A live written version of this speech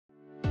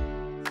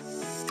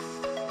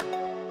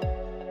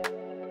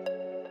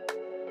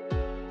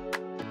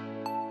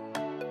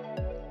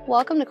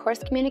Welcome to Course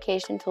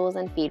Communication Tools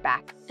and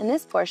Feedback. In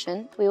this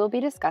portion, we will be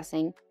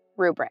discussing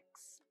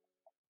rubrics.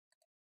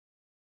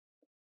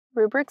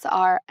 Rubrics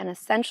are an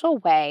essential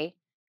way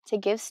to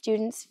give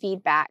students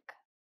feedback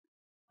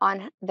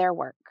on their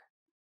work.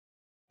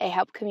 They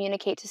help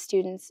communicate to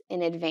students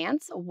in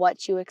advance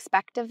what you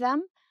expect of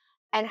them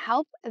and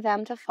help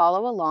them to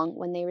follow along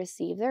when they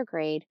receive their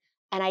grade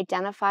and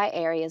identify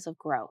areas of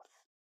growth.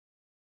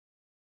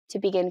 To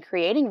begin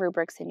creating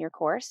rubrics in your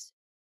course,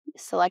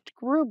 select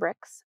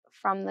Rubrics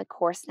from the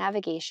course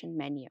navigation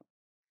menu.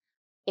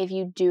 If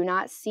you do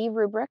not see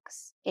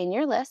rubrics in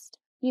your list,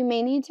 you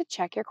may need to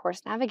check your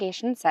course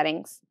navigation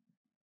settings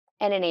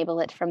and enable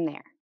it from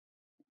there.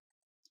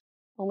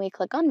 When we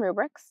click on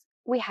rubrics,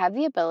 we have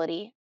the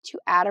ability to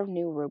add a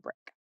new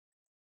rubric.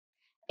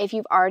 If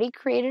you've already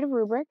created a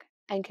rubric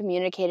and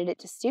communicated it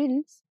to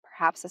students,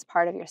 perhaps as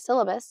part of your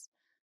syllabus,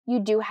 you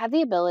do have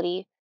the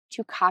ability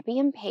to copy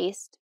and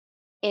paste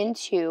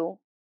into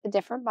the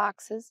different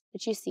boxes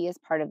that you see as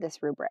part of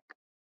this rubric.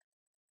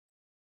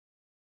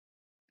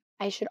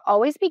 I should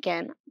always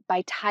begin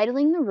by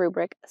titling the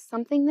rubric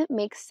something that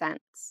makes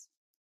sense.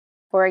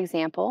 For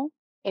example,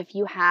 if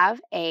you have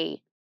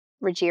a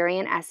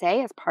Rogerian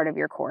essay as part of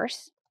your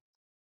course,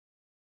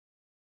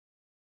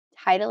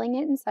 titling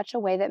it in such a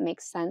way that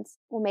makes sense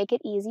will make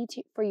it easy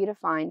for you to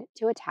find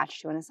to attach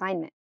to an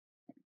assignment.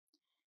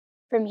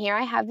 From here,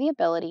 I have the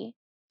ability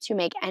to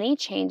make any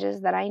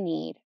changes that I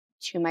need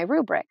to my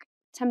rubric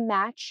to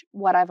match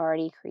what I've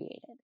already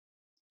created.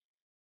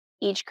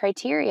 Each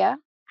criteria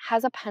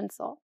has a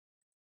pencil,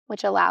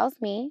 which allows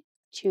me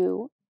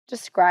to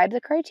describe the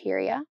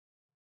criteria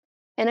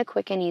in a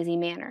quick and easy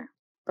manner.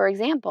 For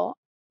example,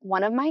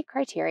 one of my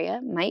criteria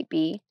might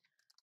be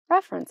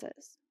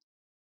references.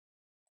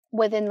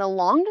 Within the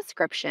long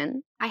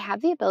description, I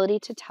have the ability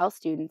to tell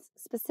students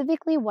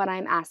specifically what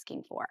I'm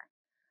asking for.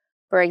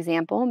 For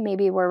example,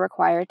 maybe we're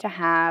required to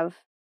have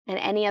and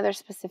any other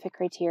specific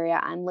criteria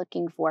I'm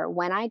looking for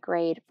when I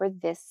grade for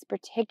this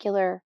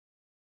particular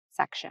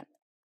section.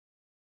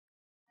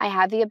 I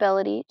have the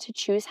ability to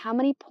choose how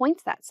many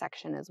points that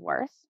section is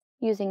worth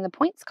using the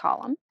points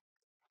column.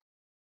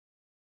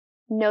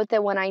 Note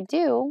that when I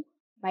do,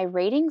 my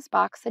ratings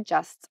box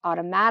adjusts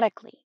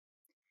automatically.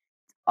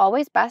 It's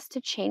always best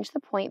to change the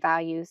point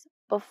values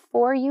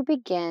before you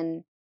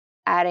begin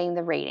adding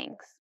the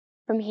ratings.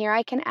 From here,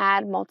 I can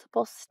add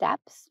multiple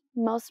steps.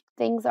 Most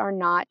things are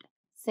not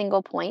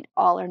single point,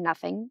 all or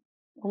nothing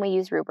when we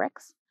use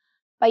rubrics.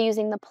 By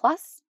using the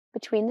plus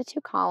between the two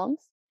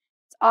columns,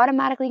 it's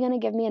automatically going to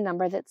give me a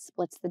number that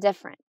splits the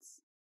difference.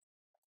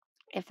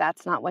 If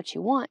that's not what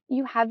you want,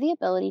 you have the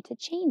ability to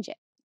change it.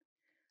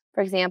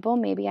 For example,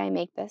 maybe I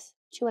make this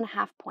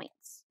 2.5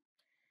 points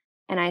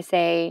and I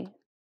say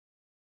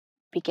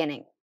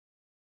beginning.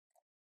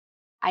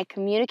 I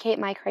communicate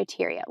my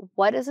criteria.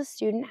 What does a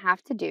student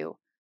have to do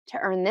to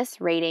earn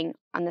this rating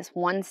on this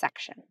one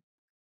section?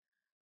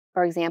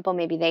 For example,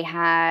 maybe they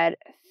had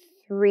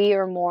 3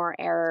 or more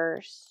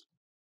errors.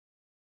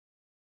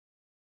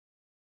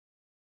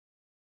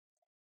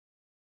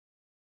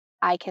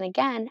 I can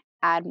again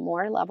add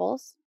more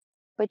levels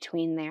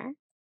between there.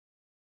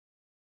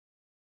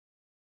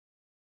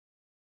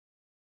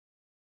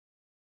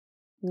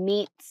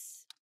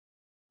 Meets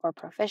or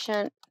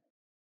proficient.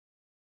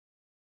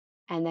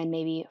 And then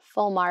maybe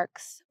full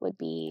marks would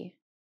be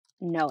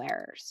no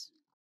errors.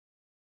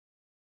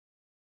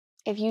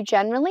 If you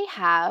generally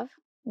have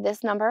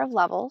this number of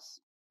levels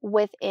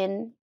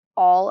within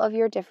all of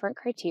your different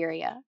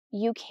criteria,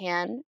 you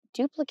can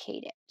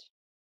duplicate it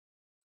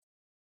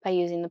by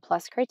using the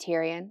plus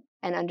criterion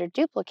and under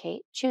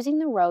duplicate, choosing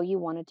the row you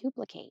want to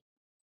duplicate.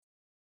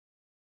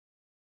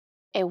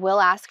 It will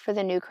ask for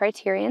the new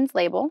criterion's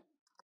label.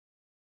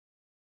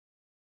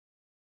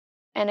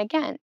 And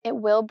again, it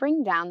will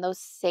bring down those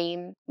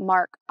same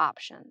mark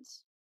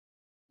options.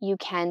 You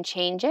can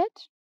change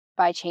it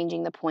by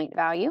changing the point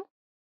value.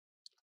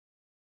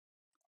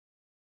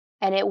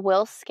 And it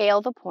will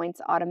scale the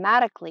points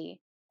automatically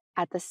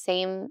at the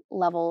same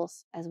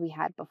levels as we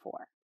had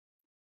before.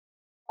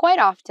 Quite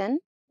often,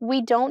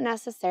 we don't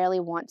necessarily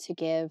want to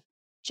give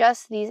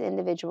just these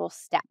individual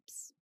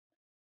steps.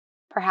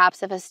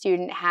 Perhaps if a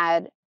student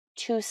had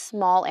 2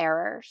 small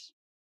errors,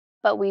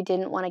 but we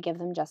didn't want to give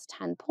them just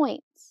 10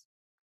 points,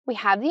 we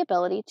have the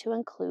ability to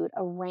include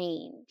a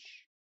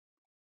range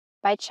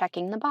by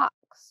checking the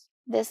box.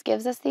 This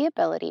gives us the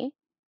ability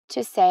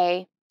to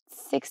say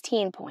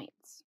 16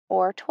 points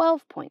or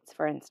 12 points,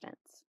 for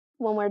instance.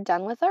 When we're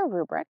done with our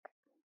rubric,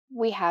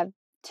 we have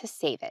to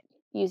save it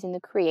using the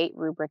Create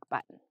Rubric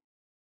button.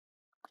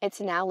 It's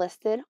now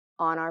listed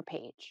on our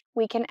page.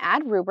 We can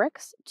add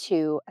rubrics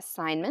to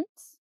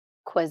assignments,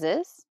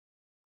 quizzes,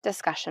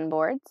 discussion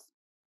boards.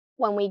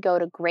 When we go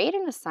to grade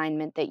an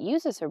assignment that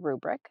uses a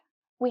rubric,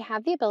 we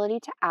have the ability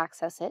to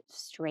access it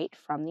straight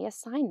from the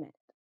assignment.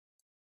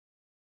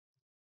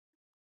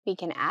 We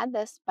can add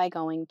this by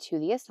going to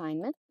the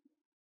assignment,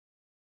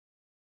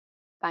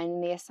 finding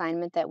the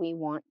assignment that we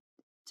want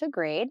to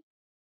grade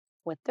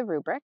with the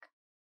rubric,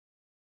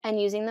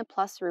 and using the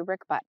plus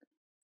rubric button.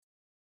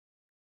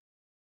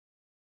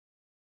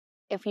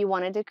 If you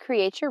wanted to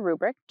create your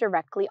rubric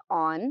directly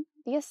on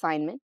the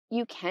assignment,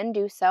 you can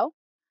do so.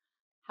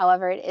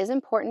 However, it is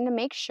important to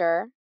make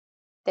sure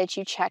that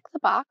you check the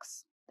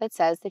box that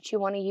says that you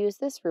want to use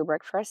this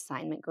rubric for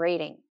assignment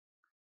grading.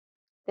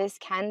 This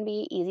can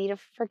be easy to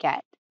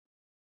forget.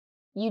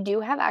 You do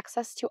have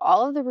access to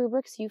all of the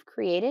rubrics you've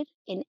created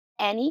in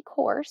any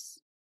course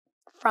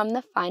from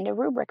the Find a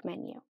Rubric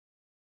menu.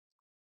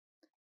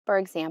 For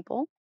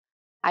example,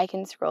 I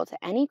can scroll to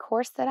any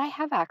course that I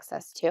have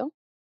access to,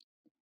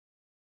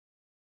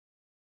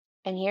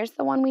 and here's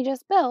the one we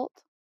just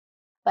built,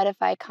 but if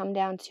I come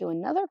down to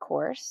another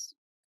course,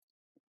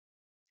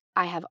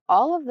 I have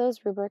all of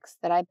those rubrics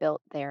that I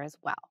built there as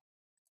well.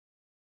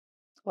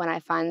 When I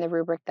find the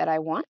rubric that I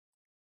want,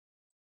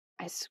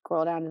 I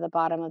scroll down to the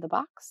bottom of the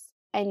box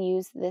and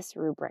use this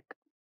rubric.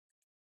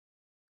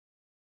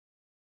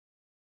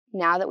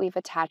 Now that we've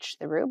attached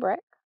the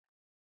rubric,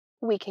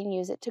 we can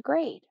use it to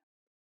grade.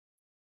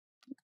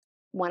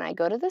 When I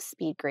go to the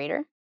speed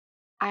grader,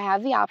 I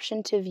have the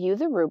option to view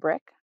the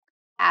rubric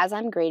as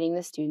I'm grading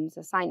the student's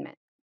assignment.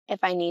 If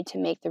I need to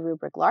make the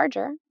rubric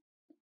larger,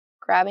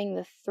 grabbing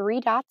the 3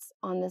 dots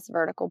on this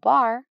vertical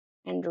bar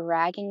and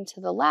dragging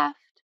to the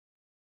left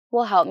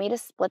will help me to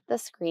split the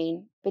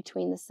screen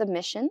between the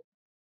submission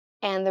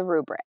and the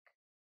rubric.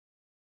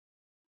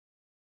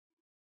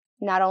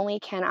 Not only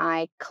can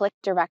I click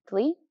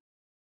directly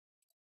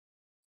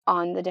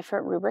on the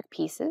different rubric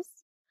pieces,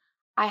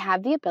 I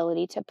have the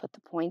ability to put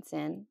the points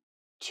in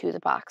to the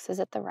boxes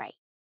at the right.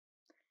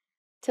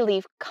 To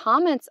leave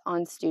comments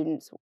on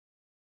students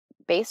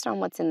based on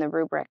what's in the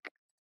rubric,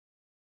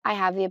 I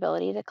have the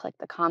ability to click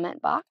the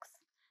comment box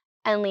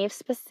and leave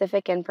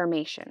specific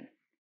information.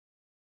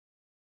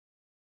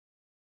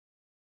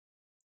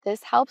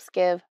 This helps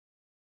give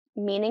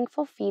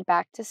meaningful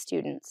feedback to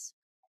students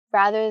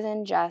rather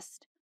than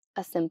just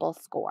a simple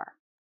score.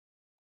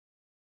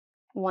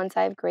 Once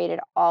I've graded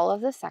all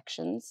of the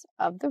sections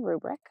of the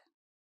rubric,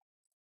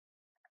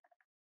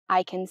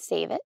 I can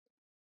save it,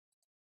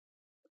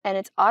 and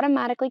it's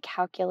automatically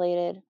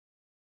calculated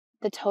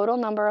the total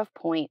number of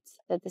points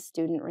that the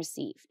student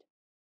received.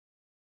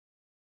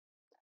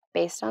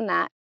 Based on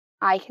that,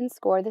 I can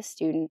score the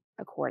student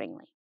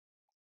accordingly.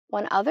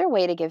 One other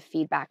way to give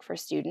feedback for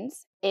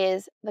students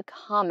is the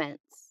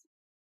comments.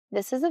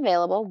 This is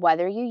available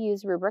whether you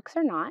use rubrics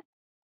or not,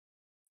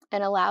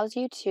 and allows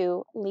you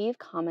to leave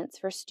comments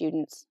for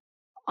students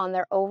on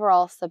their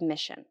overall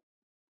submission.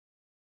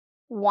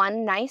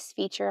 One nice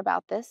feature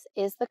about this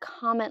is the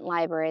comment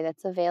library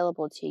that's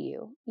available to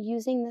you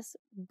using this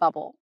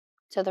bubble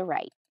to the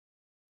right.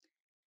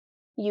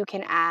 You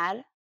can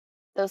add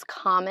those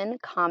common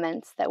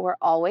comments that we're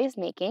always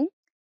making.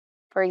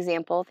 For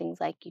example,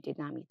 things like you did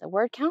not meet the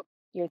word count,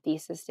 your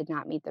thesis did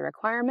not meet the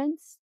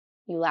requirements,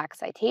 you lack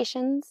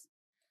citations.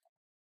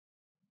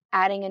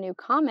 Adding a new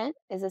comment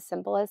is as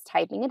simple as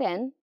typing it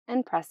in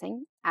and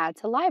pressing Add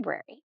to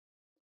Library.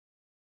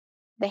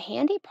 The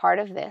handy part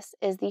of this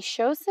is the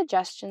Show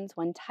Suggestions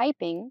when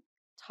Typing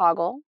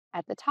toggle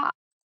at the top.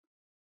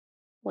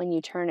 When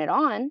you turn it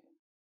on,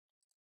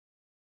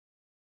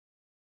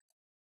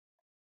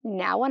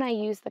 now when I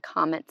use the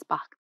comments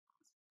box,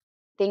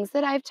 things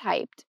that I've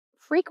typed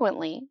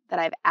frequently that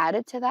I've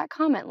added to that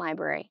comment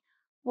library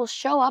will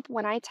show up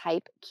when I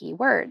type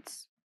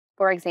keywords.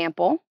 For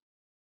example,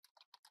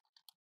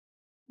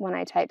 when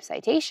I type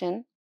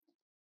citation,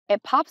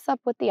 it pops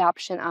up with the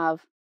option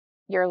of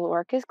your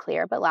work is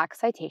clear but lacks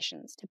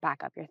citations to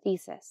back up your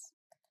thesis.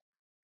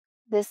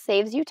 This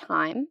saves you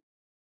time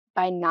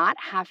by not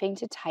having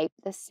to type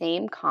the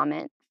same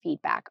comment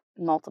feedback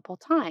multiple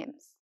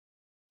times.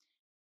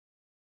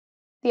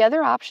 The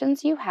other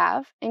options you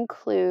have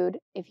include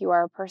if you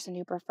are a person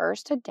who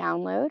prefers to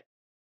download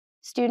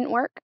student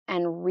work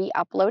and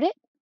re-upload it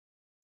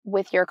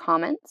with your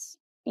comments,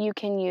 you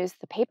can use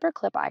the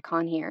paperclip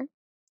icon here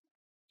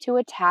to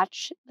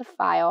attach the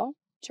file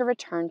to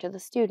return to the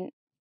student.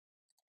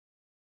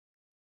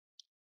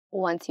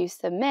 Once you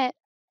submit,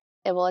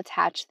 it will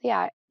attach the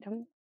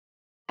item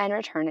and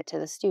return it to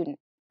the student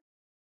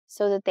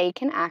so that they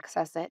can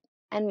access it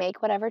and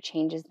make whatever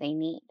changes they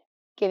need.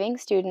 Giving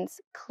students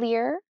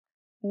clear,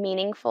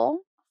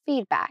 meaningful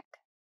feedback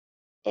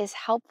is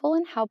helpful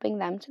in helping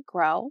them to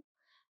grow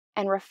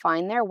and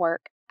refine their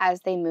work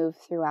as they move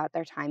throughout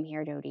their time here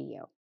at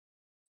ODU.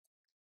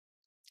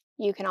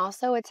 You can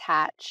also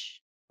attach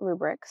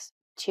rubrics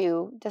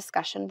to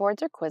discussion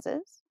boards or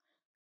quizzes.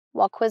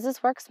 While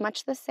quizzes works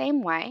much the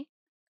same way,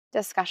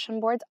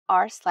 discussion boards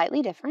are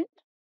slightly different.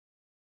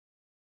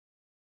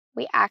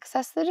 We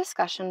access the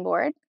discussion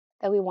board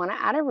that we want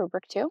to add a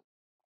rubric to,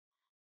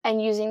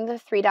 and using the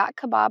 3-dot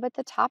kebab at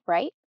the top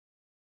right,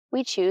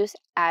 we choose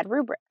Add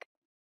Rubric.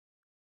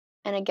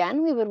 And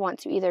again, we would want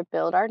to either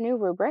build our new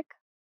rubric,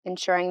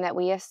 ensuring that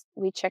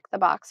we check the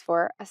box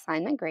for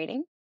assignment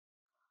grading,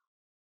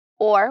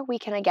 or we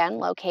can again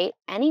locate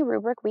any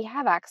rubric we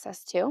have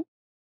access to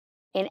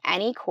in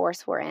any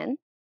course we're in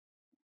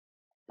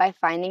by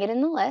finding it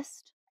in the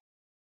list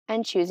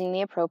and choosing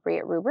the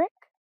appropriate rubric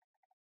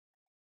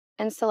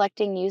and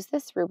selecting Use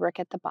this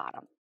rubric at the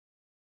bottom.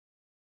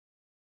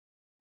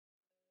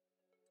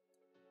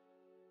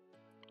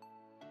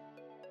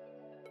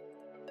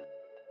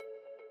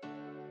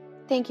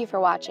 Thank you for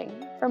watching.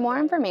 For more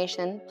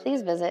information,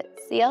 please visit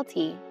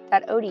clt.odu.edu.